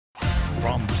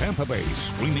From Tampa Bay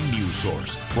streaming news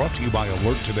source, brought to you by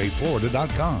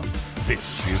AlertTodayFlorida.com.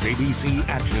 This is ABC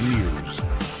Action News.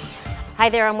 Hi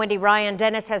there, I'm Wendy Ryan.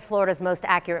 Dennis has Florida's most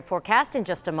accurate forecast in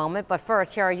just a moment. But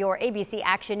first, here are your ABC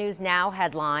Action News Now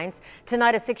headlines.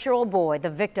 Tonight, a 6-year-old boy, the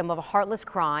victim of a heartless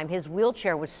crime. His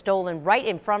wheelchair was stolen right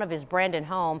in front of his Brandon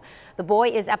home. The boy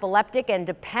is epileptic and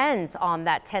depends on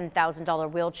that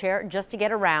 $10,000 wheelchair just to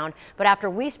get around. But after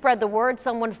we spread the word,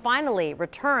 someone finally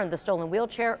returned the stolen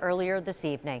wheelchair earlier this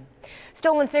evening.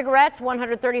 Stolen cigarettes,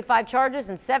 135 charges,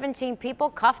 and 17 people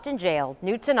cuffed and jailed.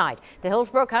 New tonight, the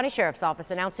Hillsborough County Sheriff's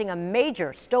Office announcing a major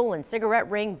stolen cigarette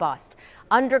ring bust.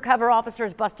 Undercover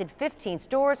officers busted 15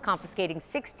 stores, confiscating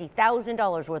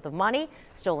 $60,000 worth of money,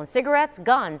 stolen cigarettes,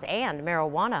 guns, and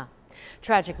marijuana.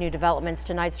 Tragic new developments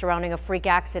tonight surrounding a freak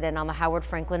accident on the Howard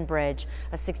Franklin Bridge.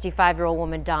 A 65-year-old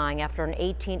woman dying after an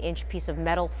 18-inch piece of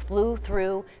metal flew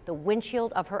through the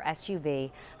windshield of her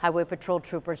SUV. Highway Patrol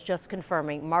troopers just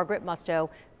confirming Margaret Musto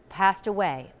passed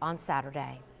away on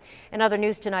Saturday. In other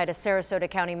news tonight, a Sarasota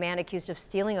County man accused of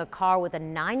stealing a car with a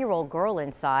 9-year-old girl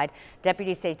inside.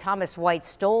 Deputies say Thomas White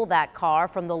stole that car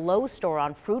from the Lowe's store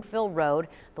on Fruitville Road.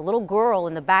 The little girl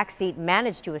in the back seat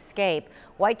managed to escape.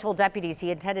 White told deputies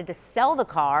he intended to sell the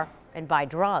car and buy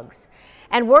drugs.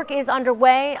 And work is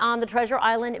underway on the Treasure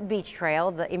Island Beach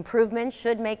Trail. The improvements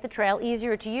should make the trail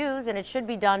easier to use, and it should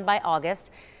be done by August.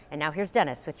 And now here's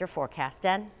Dennis with your forecast.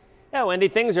 Den? Yeah, Wendy,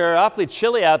 things are awfully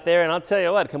chilly out there, and I'll tell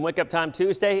you what, come wake up time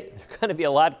Tuesday, they're going to be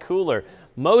a lot cooler.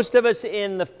 Most of us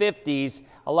in the 50s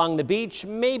along the beach,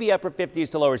 maybe upper 50s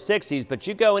to lower 60s, but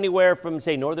you go anywhere from,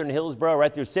 say, northern Hillsborough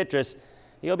right through Citrus,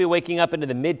 you'll be waking up into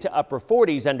the mid to upper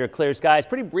 40s under clear skies.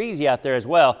 Pretty breezy out there as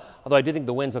well, although I do think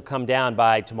the winds will come down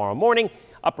by tomorrow morning.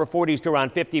 Upper 40s to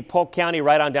around 50, Polk County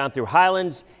right on down through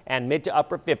Highlands, and mid to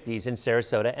upper 50s in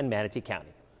Sarasota and Manatee County.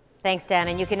 Thanks, Dan.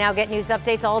 And you can now get news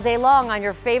updates all day long on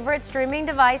your favorite streaming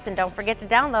device. And don't forget to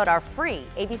download our free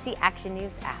ABC Action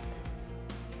News app.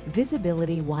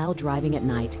 Visibility while driving at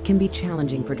night can be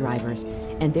challenging for drivers,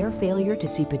 and their failure to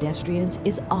see pedestrians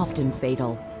is often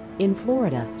fatal. In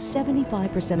Florida,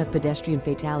 75% of pedestrian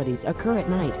fatalities occur at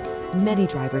night. Many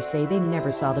drivers say they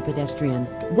never saw the pedestrian.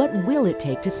 What will it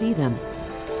take to see them?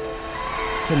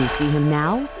 Can you see him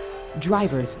now?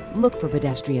 Drivers, look for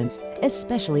pedestrians,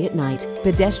 especially at night.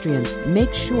 Pedestrians,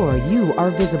 make sure you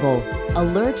are visible.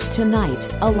 Alert tonight,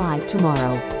 alive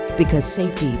tomorrow. Because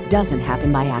safety doesn't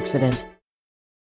happen by accident.